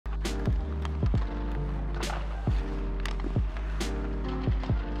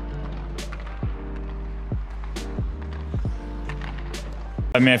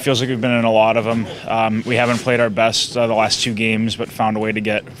I mean, it feels like we've been in a lot of them. We haven't played our best the last 2 games, but found a way to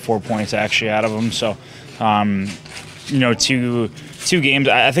get 4 points actually out of them. So, two games.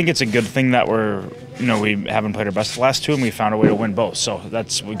 I think it's a good thing that we haven't played our best the last 2, and we found a way to win both. So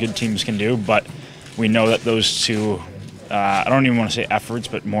that's what good teams can do. But we know that those 2, I don't even want to say efforts,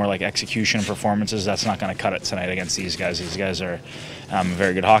 but more like execution and performances, that's not going to cut it tonight against these guys. These guys are a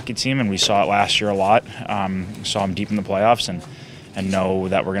very good hockey team, and we saw it last year a lot. Saw them deep in the playoffs, and know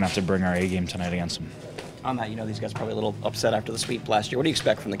that we're going to have to bring our A game tonight against them. On that, these guys are probably a little upset after the sweep last year. What do you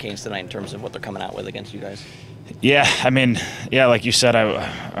expect from the Canes tonight in terms of what they're coming out with against you guys? Yeah, like you said,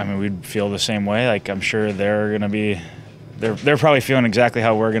 I mean, we'd feel the same way. Like, I'm sure they're going to be – they're probably feeling exactly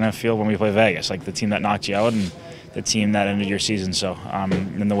how we're going to feel when we play Vegas, like the team that knocked you out and the team that ended your season. So,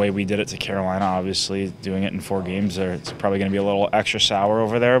 and the way we did it to Carolina, obviously, doing it in 4 games, it's probably going to be a little extra sour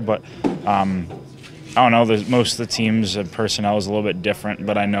over there. But I don't know. Most of the teams and personnel is a little bit different,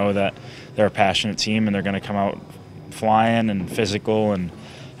 but I know that they're a passionate team and they're going to come out flying and physical and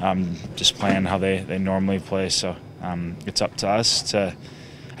just playing how they normally play. So it's up to us to.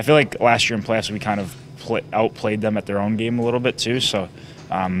 I feel like last year in playoffs we kind of outplayed them at their own game a little bit too. So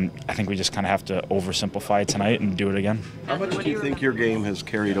I think we just kind of have to oversimplify tonight and do it again. How much do you think your game has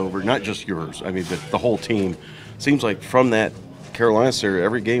carried over? Not just yours. I mean, the whole team. Seems like from that Carolina series,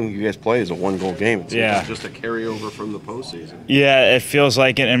 every game you guys play is a 1-goal game. It's just a carryover from the postseason. Yeah, it feels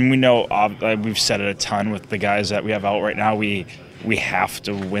like it, and we know we've said it a ton with the guys that we have out right now. We have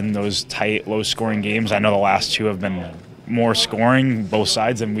to win those tight, low-scoring games. I know the last 2 have been more scoring, both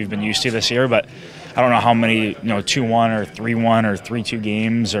sides, than we've been used to this year, but I don't know how many 2-1 or 3-1 or 3-2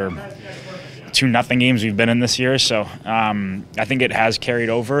 games or 2-0 games we've been in this year. So I think it has carried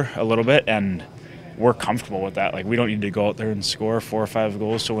over a little bit, and we're comfortable with that. Like, we don't need to go out there and score 4 or 5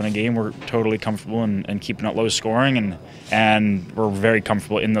 goals to win a game. We're totally comfortable in keeping it low scoring, and we're very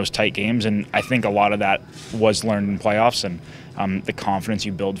comfortable in those tight games. And I think a lot of that was learned in playoffs, and the confidence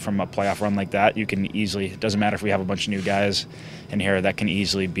you build from a playoff run like that, you can easily, it doesn't matter if we have a bunch of new guys in here, that can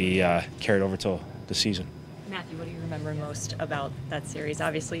easily be carried over till the season. Matthew, what do you remember most about that series?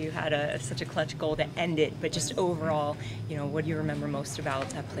 Obviously, you had such a clutch goal to end it, but just overall, what do you remember most about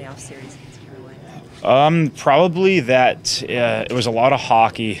that playoff series against Carolina? Probably that it was a lot of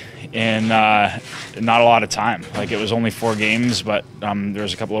hockey and not a lot of time. Like, it was only 4 games, but there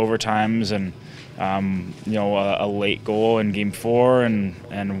was a couple overtimes and a late goal in Game 4 and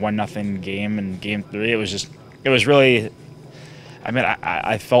 1-0 game in Game 3. It was really. I mean,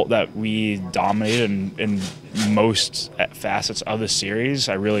 I felt that we dominated in most facets of the series.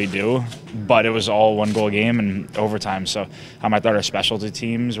 I really do. But it was all 1-goal game and overtime. So I thought our specialty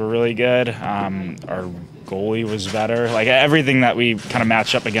teams were really good. Our goalie was better. Like, everything that we kind of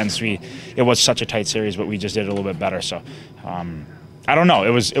matched up against, it was such a tight series, but we just did it a little bit better. So I don't know.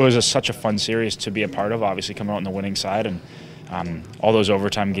 It was such a fun series to be a part of, obviously coming out on the winning side. And all those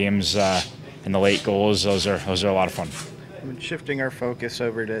overtime games and the late goals, those are a lot of fun. Shifting our focus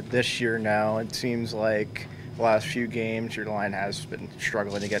over to this year now, it seems like the last few games your line has been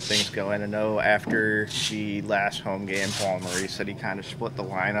struggling to get things going. I know after the last home game, Paul Murray said he kind of split the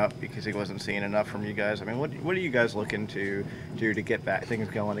lineup because he wasn't seeing enough from you guys. I mean, what are you guys looking to do to get back things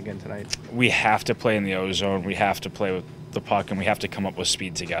going again tonight? We have to play in the O zone. We have to play with the puck, and we have to come up with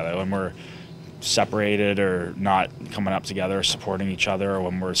speed together. When we're separated or not coming up together or supporting each other, or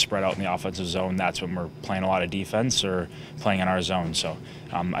when we're spread out in the offensive zone, that's when we're playing a lot of defense or playing in our zone. So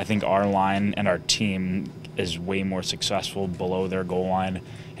I think our line and our team is way more successful below their goal line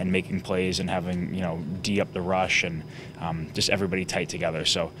and making plays and having D up the rush and just everybody tight together.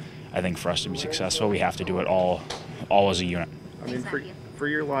 So I think for us to be successful, we have to do it all as a unit. I mean, for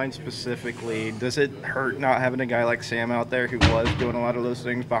your line specifically, does it hurt not having a guy like Sam out there who was doing a lot of those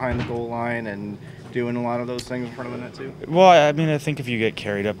things behind the goal line and doing a lot of those things in front of the net too? Well, I mean, I think if you get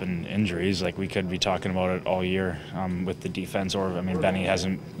carried up in injuries, like we could be talking about it all year with the defense. Or I mean, Benny has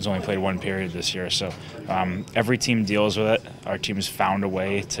only played 1 period this year, so every team deals with it. Our team's found a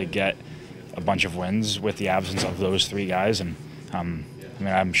way to get a bunch of wins with the absence of those 3 guys, and I mean,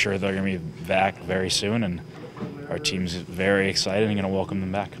 I'm sure they're going to be back very soon, and our team's very excited and going to welcome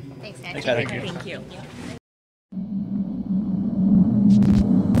them back. Thanks, Nick. Thank you. Thank you.